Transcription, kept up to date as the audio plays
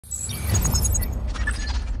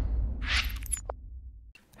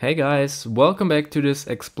Hey guys, welcome back to this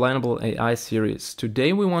Explainable AI series.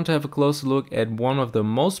 Today we want to have a closer look at one of the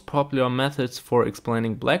most popular methods for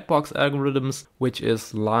explaining black box algorithms, which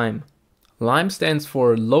is LIME. LIME stands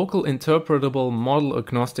for Local Interpretable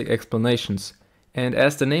Model-Agnostic Explanations, and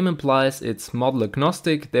as the name implies, it's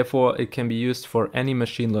model-agnostic, therefore it can be used for any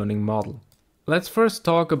machine learning model. Let's first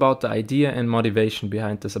talk about the idea and motivation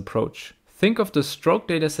behind this approach. Think of the stroke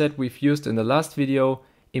dataset we've used in the last video.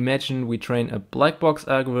 Imagine we train a black box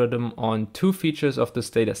algorithm on two features of this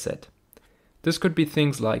dataset. This could be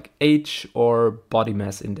things like age or body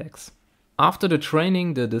mass index. After the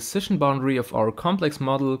training, the decision boundary of our complex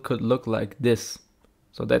model could look like this.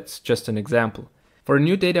 So that's just an example. For a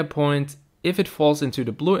new data point, if it falls into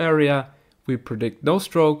the blue area, we predict no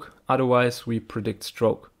stroke, otherwise we predict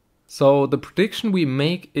stroke. So the prediction we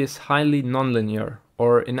make is highly nonlinear,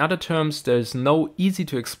 or in other terms, there's no easy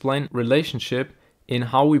to explain relationship in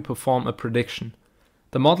how we perform a prediction.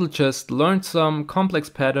 The model just learned some complex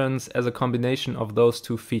patterns as a combination of those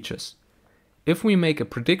two features. If we make a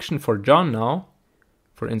prediction for John now,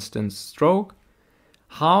 for instance stroke,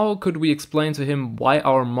 how could we explain to him why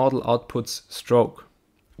our model outputs stroke?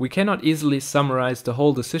 We cannot easily summarize the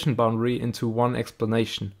whole decision boundary into one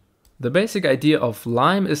explanation. The basic idea of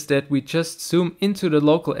LIME is that we just zoom into the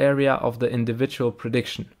local area of the individual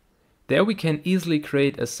prediction. There we can easily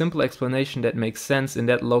create a simple explanation that makes sense in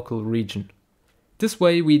that local region. This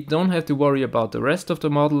way we don't have to worry about the rest of the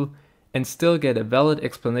model and still get a valid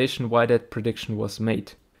explanation why that prediction was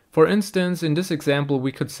made. For instance, in this example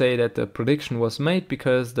we could say that the prediction was made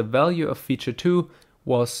because the value of feature 2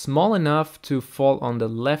 was small enough to fall on the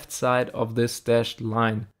left side of this dashed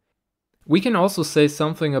line. We can also say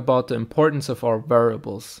something about the importance of our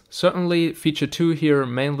variables. Certainly feature 2 here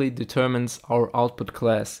mainly determines our output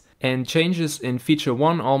class, and changes in feature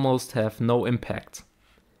 1 almost have no impact.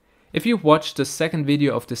 If you've watched the second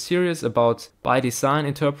video of the series about by design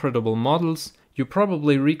interpretable models, you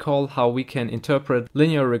probably recall how we can interpret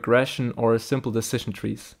linear regression or simple decision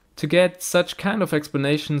trees. To get such kind of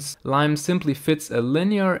explanations, LIME simply fits a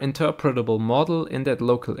linear interpretable model in that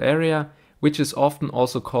local area, which is often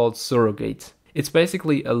also called surrogate. It's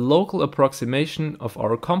basically a local approximation of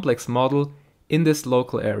our complex model in this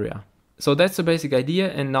local area. So that's the basic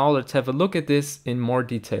idea, and now let's have a look at this in more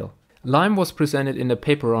detail. LIME was presented in the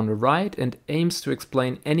paper on the right and aims to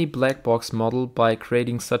explain any black box model by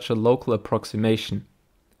creating such a local approximation.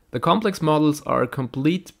 The complex models are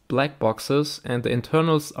complete black boxes and the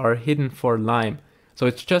internals are hidden for LIME, so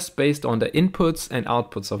it's just based on the inputs and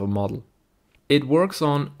outputs of a model. It works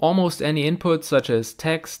on almost any input such as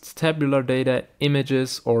text, tabular data,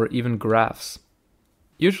 images, or even graphs.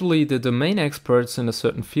 Usually the domain experts in a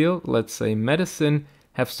certain field, let's say medicine,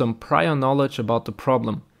 have some prior knowledge about the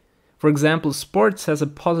problem. For example, sports has a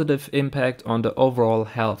positive impact on the overall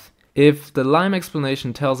health. If the LIME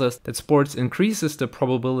explanation tells us that sports increases the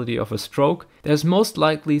probability of a stroke, there's most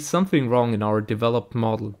likely something wrong in our developed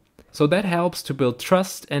model. So that helps to build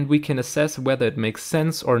trust and we can assess whether it makes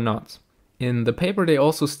sense or not. In the paper they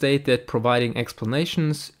also state that providing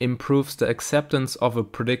explanations improves the acceptance of a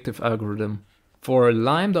predictive algorithm. For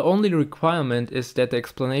LIME, the only requirement is that the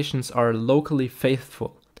explanations are locally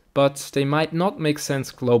faithful, but they might not make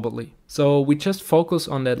sense globally. So we just focus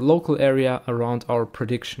on that local area around our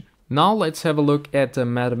prediction. Now let's have a look at the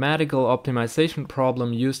mathematical optimization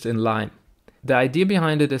problem used in LIME. The idea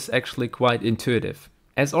behind it is actually quite intuitive.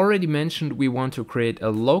 As already mentioned, we want to create a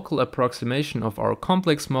local approximation of our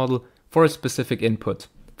complex model for a specific input.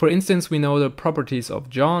 For instance, we know the properties of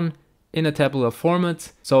John in a tabular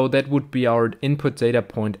format, so that would be our input data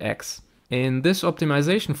point x. In this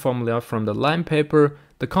optimization formula from the LIME paper,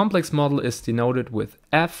 the complex model is denoted with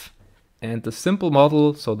f, and the simple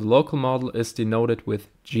model, so the local model, is denoted with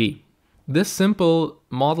g. This simple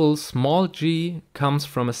model, small g, comes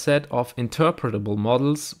from a set of interpretable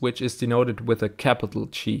models, which is denoted with a capital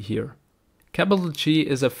G here. Capital G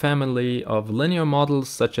is a family of linear models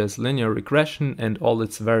such as linear regression and all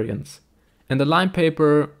its variants. In the LIME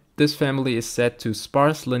paper, this family is set to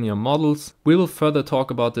sparse linear models. We will further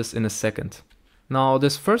talk about this in a second. Now,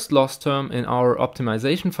 this first loss term in our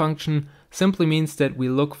optimization function simply means that we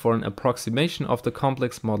look for an approximation of the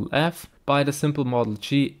complex model f by the simple model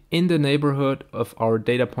g in the neighborhood of our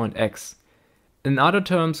data point x. In other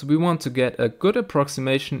terms, we want to get a good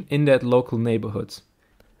approximation in that local neighborhood.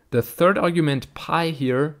 The third argument pi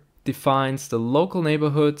here defines the local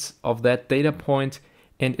neighborhoods of that data point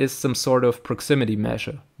and is some sort of proximity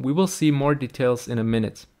measure. We will see more details in a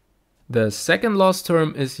minute. The second loss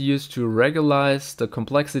term is used to regularize the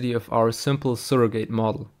complexity of our simple surrogate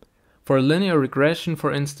model. For a linear regression,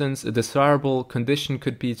 for instance, a desirable condition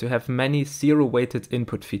could be to have many zero-weighted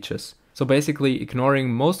input features. So basically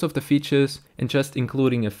ignoring most of the features and just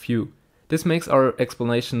including a few. This makes our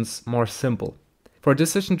explanations more simple. For a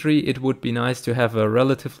decision tree, it would be nice to have a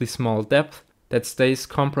relatively small depth that stays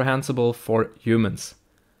comprehensible for humans.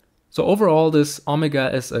 So overall, this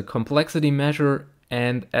omega is a complexity measure,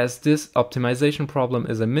 and as this optimization problem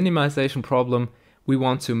is a minimization problem, we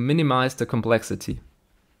want to minimize the complexity.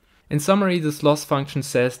 In summary, this loss function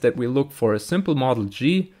says that we look for a simple model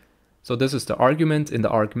G, so this is the argument in the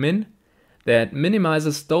argmin, that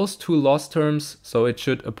minimizes those two loss terms, so it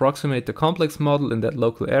should approximate the complex model in that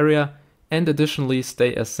local area, and additionally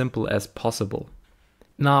stay as simple as possible.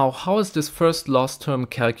 Now, how is this first loss term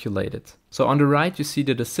calculated? So on the right you see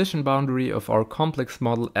the decision boundary of our complex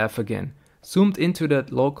model f again, zoomed into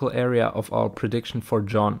that local area of our prediction for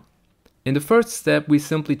John. In the first step, we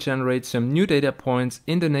simply generate some new data points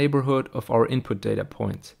in the neighborhood of our input data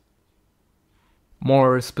point.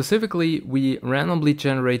 More specifically, we randomly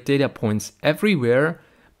generate data points everywhere,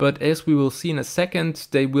 but as we will see in a second,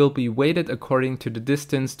 they will be weighted according to the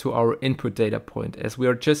distance to our input data point, as we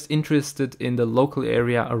are just interested in the local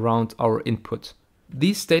area around our input.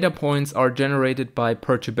 These data points are generated by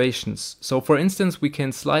perturbations. So for instance, we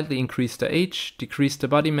can slightly increase the age, decrease the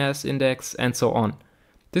body mass index, and so on.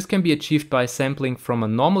 This can be achieved by sampling from a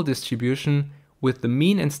normal distribution with the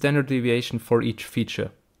mean and standard deviation for each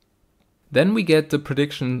feature. Then we get the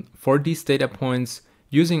prediction for these data points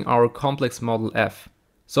using our complex model f.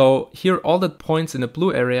 So here all the points in the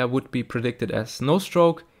blue area would be predicted as no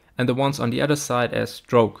stroke and the ones on the other side as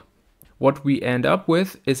stroke. What we end up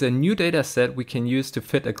with is a new data set we can use to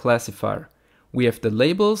fit a classifier. We have the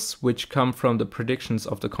labels, which come from the predictions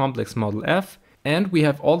of the complex model f, and we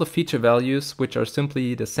have all the feature values, which are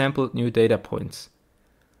simply the sampled new data points.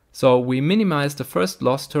 So we minimize the first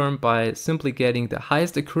loss term by simply getting the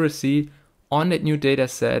highest accuracy on that new data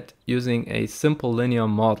set using a simple linear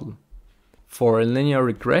model. For a linear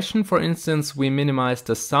regression, for instance, we minimize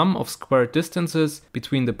the sum of squared distances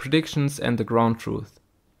between the predictions and the ground truth.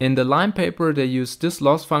 In the Lime paper, they use this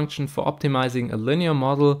loss function for optimizing a linear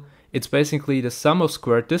model. It's basically the sum of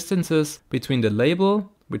squared distances between the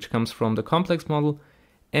label, which comes from the complex model,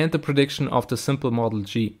 and the prediction of the simple model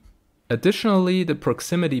G. Additionally, the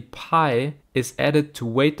proximity pi is added to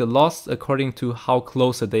weight the loss according to how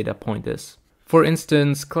close a data point is. For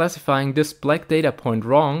instance, classifying this black data point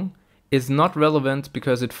wrong is not relevant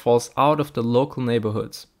because it falls out of the local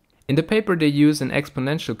neighborhoods. In the paper, they use an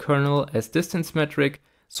exponential kernel as distance metric,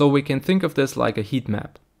 so we can think of this like a heat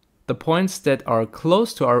map. The points that are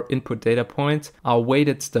close to our input data point are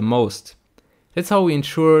weighted the most. That's how we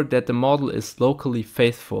ensure that the model is locally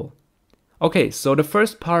faithful. Okay, so the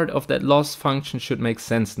first part of that loss function should make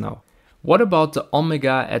sense now. What about the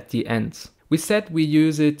omega at the end? We said we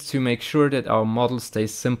use it to make sure that our model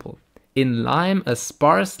stays simple. In Lime, a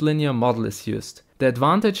sparse linear model is used. The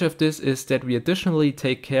advantage of this is that we additionally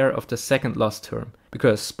take care of the second loss term,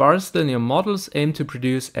 because sparse linear models aim to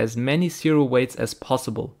produce as many zero weights as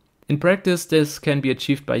possible. In practice, this can be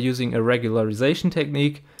achieved by using a regularization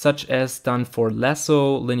technique, such as done for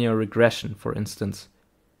lasso linear regression, for instance.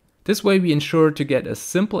 This way we ensure to get a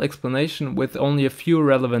simple explanation with only a few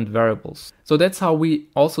relevant variables. So that's how we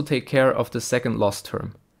also take care of the second loss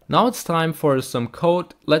term. Now it's time for some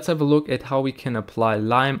code. Let's have a look at how we can apply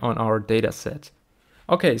Lime on our dataset.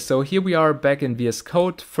 Okay, so here we are back in VS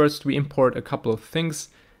Code. First we import a couple of things.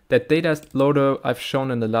 That data loader I've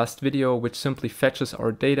shown in the last video, which simply fetches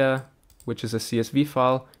our data, which is a CSV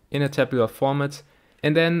file, in a tabular format.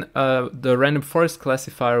 And then the random forest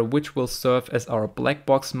classifier, which will serve as our black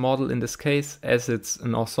box model in this case, as it's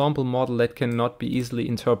an ensemble model that cannot be easily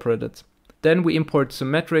interpreted. Then we import some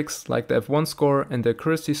metrics like the F1 score and the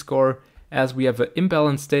accuracy score. As we have an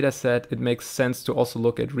imbalanced data set, it makes sense to also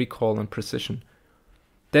look at recall and precision.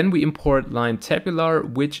 Then we import Lime tabular,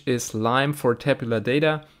 which is Lime for tabular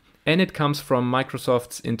data. And it comes from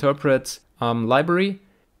Microsoft's Interpret library.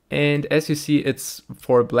 And as you see, it's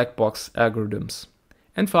for black box algorithms.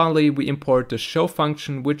 And finally, we import the show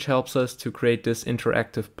function, which helps us to create this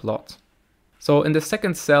interactive plot. So in the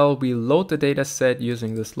second cell, we load the data set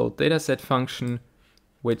using this load dataset function,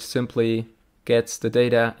 which simply gets the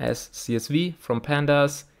data as CSV from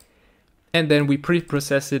pandas. And then we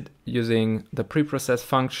pre-process it using the preprocess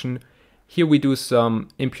function. Here we do some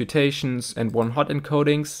imputations and one-hot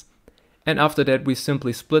encodings. And after that, we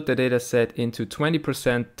simply split the data set into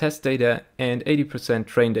 20% test data and 80%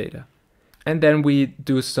 train data. And then we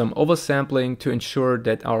do some oversampling to ensure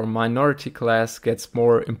that our minority class gets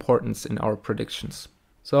more importance in our predictions.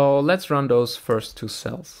 So let's run those first two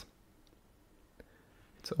cells.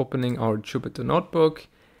 So opening our Jupyter notebook.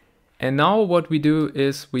 And now what we do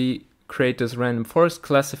is we create this random forest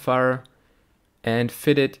classifier and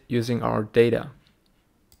fit it using our data.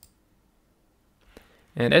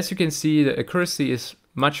 And as you can see, the accuracy is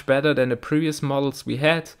much better than the previous models we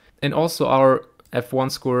had. And also our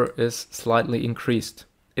F1 score is slightly increased.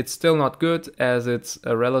 It's still not good as it's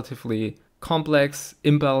a relatively complex,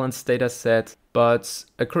 imbalanced data set, but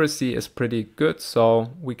accuracy is pretty good,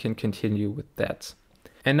 so we can continue with that.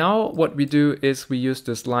 And now what we do is we use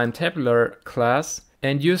this Lime tabular class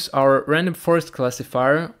and use our random forest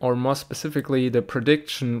classifier, or more specifically the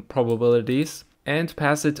prediction probabilities, and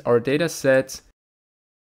pass it our data set.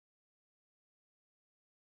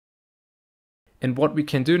 And what we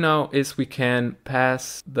can do now is we can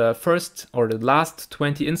pass the first or the last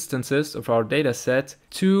 20 instances of our data set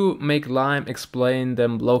to make Lime explain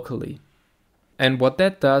them locally. And what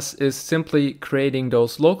that does is simply creating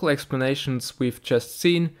those local explanations we've just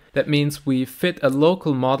seen. That means we fit a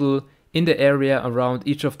local model in the area around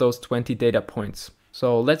each of those 20 data points.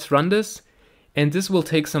 So let's run this. And this will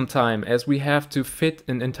take some time as we have to fit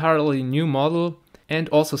an entirely new model and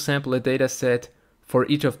also sample a data set for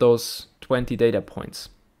each of those 20 data points.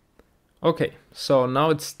 Okay, so now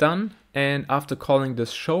it's done, and after calling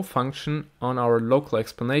this show function on our local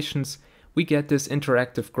explanations, we get this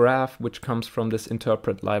interactive graph which comes from this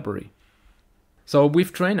interpret library. So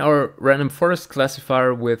we've trained our random forest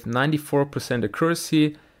classifier with 94%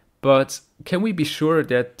 accuracy, but can we be sure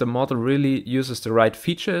that the model really uses the right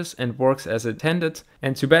features and works as intended?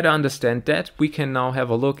 And to better understand that, we can now have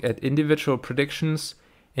a look at individual predictions.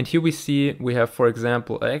 And here we see we have, for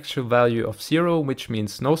example, an actual value of 0, which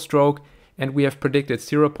means no stroke, and we have predicted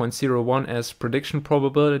 0.01 as prediction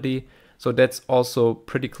probability, so that's also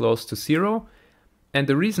pretty close to 0. And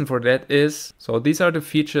the reason for that is, so these are the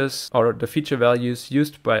features or the feature values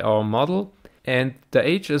used by our model, and the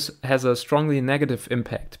age has a strongly negative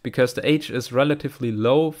impact because the age is relatively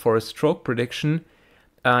low for a stroke prediction,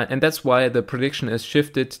 and that's why the prediction is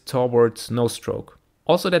shifted towards no stroke.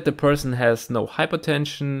 Also that the person has no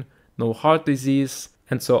hypertension, no heart disease,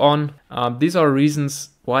 and so on. These are reasons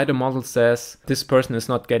why the model says this person is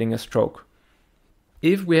not getting a stroke.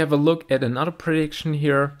 If we have a look at another prediction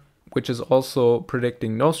here, which is also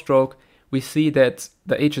predicting no stroke, we see that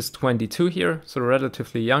the age is 22 here, so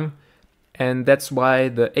relatively young. And that's why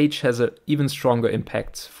the age has an even stronger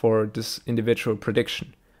impact for this individual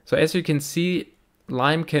prediction. So as you can see,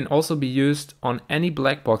 Lime can also be used on any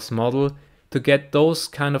black box model to get those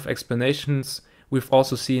kind of explanations we've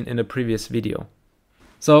also seen in the previous video.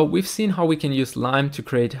 So we've seen how we can use Lime to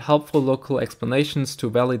create helpful local explanations to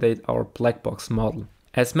validate our black box model.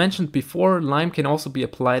 As mentioned before, Lime can also be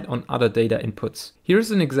applied on other data inputs.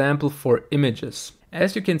 Here's an example for images.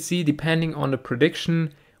 As you can see, depending on the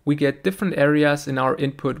prediction, we get different areas in our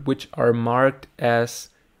input which are marked as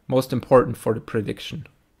most important for the prediction.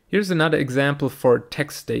 Here's another example for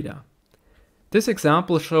text data. This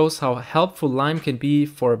example shows how helpful Lime can be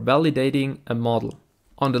for validating a model.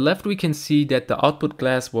 On the left we can see that the output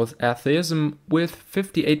class was atheism with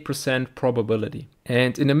 58% probability.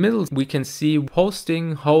 And in the middle we can see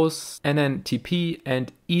hosting, hosts, NNTP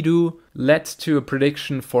and edu led to a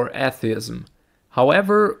prediction for atheism.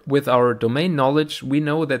 However, with our domain knowledge we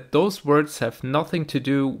know that those words have nothing to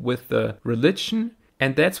do with the religion,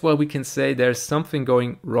 and that's why we can say there's something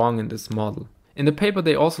going wrong in this model. In the paper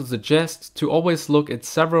they also suggest to always look at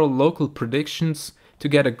several local predictions to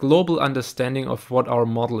get a global understanding of what our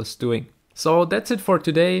model is doing. So that's it for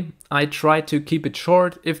today. I tried to keep it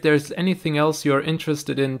short. If there's anything else you're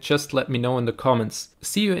interested in, just let me know in the comments.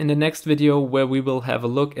 See you in the next video where we will have a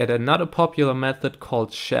look at another popular method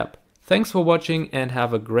called SHAP. Thanks for watching and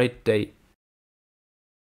have a great day.